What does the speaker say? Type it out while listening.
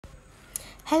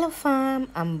Hello fam,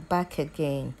 I'm back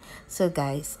again. So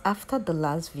guys, after the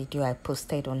last video I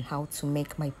posted on how to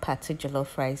make my party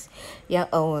jollof rice, yeah,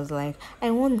 I was like,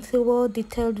 I want to well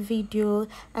detailed video.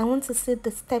 I want to see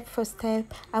the step for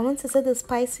step. I want to see the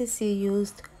spices you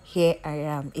used. Here I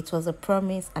am. It was a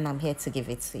promise and I'm here to give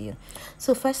it to you.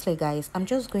 So firstly guys, I'm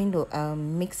just going to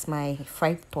mix my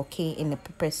fried turkey in a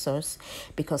pepper sauce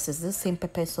because it's the same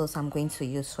pepper sauce I'm going to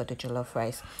use for the jollof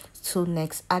rice. So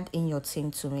next, add in your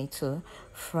tin tomato.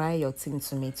 Fry your tin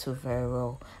tomato very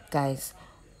well. Guys,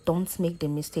 don't make the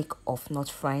mistake of not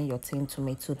frying your tin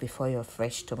tomato before your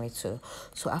fresh tomato.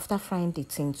 So after frying the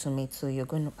tin tomato, you're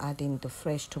going to add in the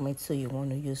fresh tomato you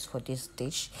want to use for this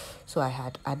dish. So I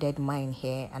had added mine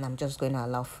here and I'm just going to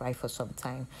allow fry for some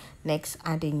time. Next,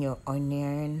 add in your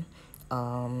onion,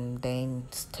 then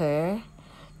stir.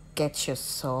 Get your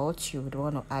salt. You would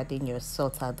want to add in your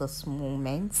salt at this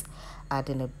moment. Add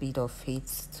in a bit of it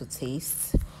to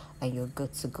taste and you're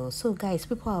good to go. So guys,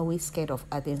 people are always scared of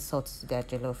adding salt to their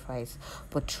jollof rice,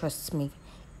 but trust me,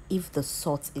 if the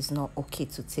salt is not okay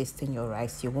to taste in your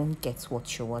rice, you won't get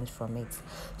what you want from it.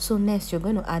 So next, you're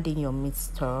going to add in your meat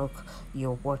stock,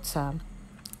 your water.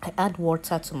 I add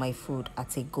water to my food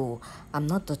at a go. I'm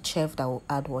not the chef that will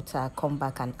add water, come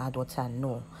back and add water.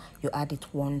 No, you add it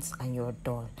once and you're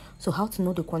done. So how to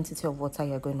know the quantity of water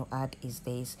you're going to add is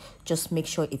this. Just make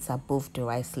sure it's above the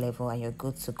rice level and you're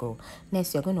good to go.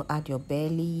 Next, you're going to add your bay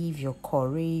leaf, your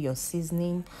curry, your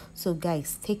seasoning. So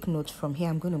guys, take note from here.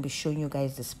 I'm going to be showing you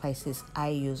guys the spices I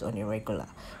use on a regular.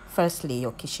 Firstly,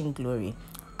 your kitchen glory.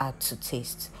 Add to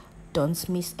taste. Don't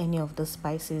miss any of the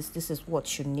spices. This is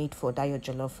what you need for that your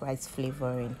jollof rice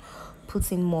flavoring.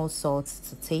 Put in more salt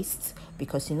to taste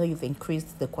because you know you've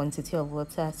increased the quantity of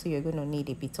water, so you're going to need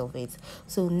a bit of it.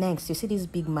 So next, you see this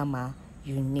big mama,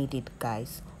 you need it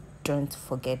guys. Don't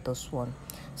forget this one.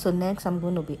 So next, I'm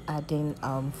going to be adding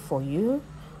for you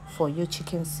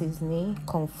chicken seasoning,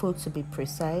 comfort to be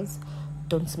precise.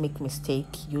 Don't make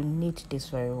mistake, you need this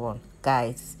very one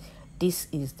guys. This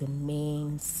is the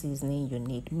main seasoning you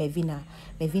need.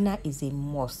 Mevina is a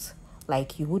must.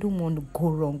 Like, you wouldn't want to go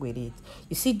wrong with it.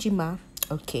 You see Jima?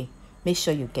 Okay, make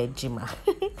sure you get Jima.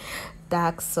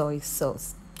 Dark soy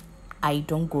sauce. I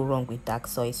don't go wrong with dark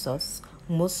soy sauce.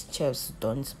 Most chefs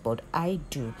don't, but I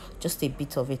do. Just a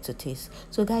bit of it to taste.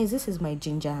 So guys, this is my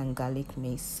ginger and garlic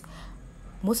mace.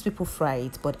 Most people fry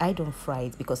it, but I don't fry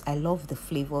it because I love the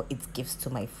flavor it gives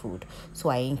to my food. So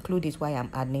I include it while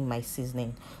I'm adding my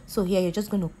seasoning. So here you're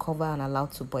just going to cover and allow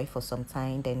to boil for some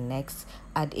time. Then next,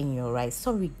 add in your rice.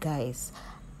 Sorry guys,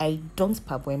 I don't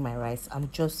parboil my rice.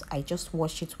 I just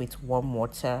wash it with warm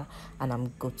water and I'm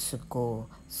good to go.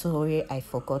 Sorry, I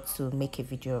forgot to make a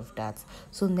video of that.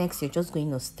 So next, you're just going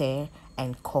to stir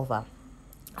and cover.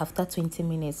 After 20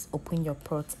 minutes, open your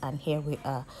pot and here we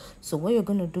are. So what you're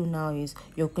going to do now is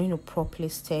you're going to properly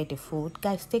stir the food.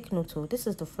 Guys, take note, this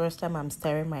is the first time I'm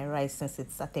stirring my rice since it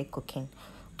started cooking.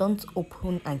 Don't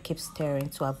open and keep stirring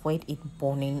to avoid it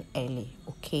burning early,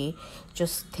 okay?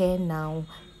 Just stir now,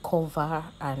 cover,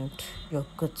 and you're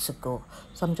good to go.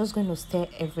 So I'm just going to stir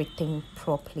everything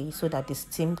properly so that the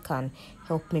steam can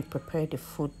help me prepare the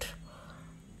food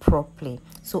properly.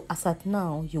 So as at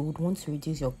now, you would want to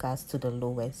reduce your gas to the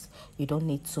lowest. You don't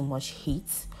need too much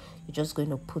heat. You're just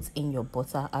going to put in your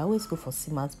butter. I always go for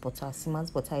Siemens butter. Siemens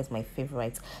butter is my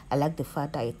favorite. I like the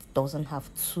fact that it doesn't have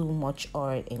too much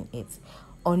oil in it.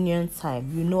 Onion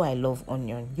time. You know I love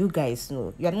onion. You guys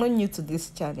know. You're not new to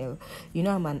this channel. You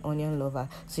know I'm an onion lover.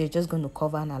 So you're just going to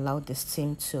cover and allow the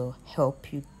steam to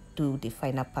help you do the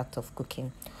final part of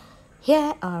cooking.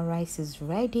 Here our rice is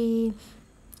ready.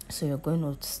 So you're going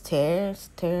to stir,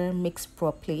 mix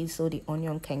properly so the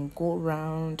onion can go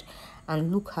round.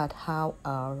 And look at how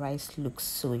our rice looks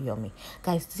so yummy.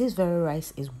 Guys, this very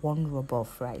rice is one rub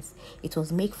of rice. It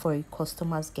was made for a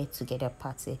customers get together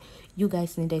party. You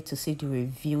guys needed to see the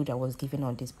review that was given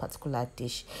on this particular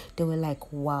dish. They were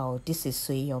like, wow, this is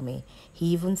so yummy. He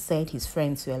even said his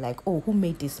friends were like, oh, who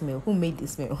made this meal? Who made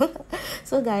this meal?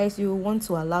 So guys, you want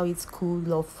to allow it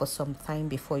cool off for some time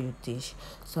before you dish.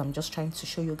 So I'm just trying to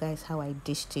show you guys how I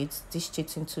dished it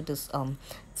into this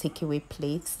takeaway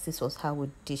plates. This was how we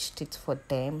dished it for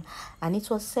them, and it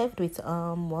was served with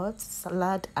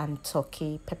salad and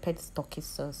turkey, peppered turkey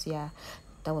sauce. Yeah,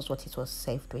 that was what it was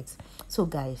served with. So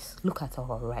guys, look at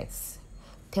our rice.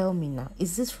 Tell me now,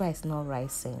 is this rice not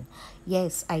rising?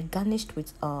 Yes, I garnished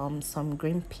with some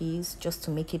green peas just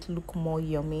to make it look more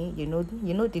yummy. You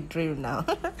know the drill now.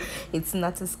 It's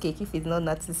Natas cake. If it's not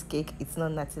Natas cake, it's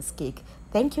not Natas cake.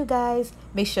 Thank you guys.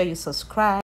 Make sure you subscribe.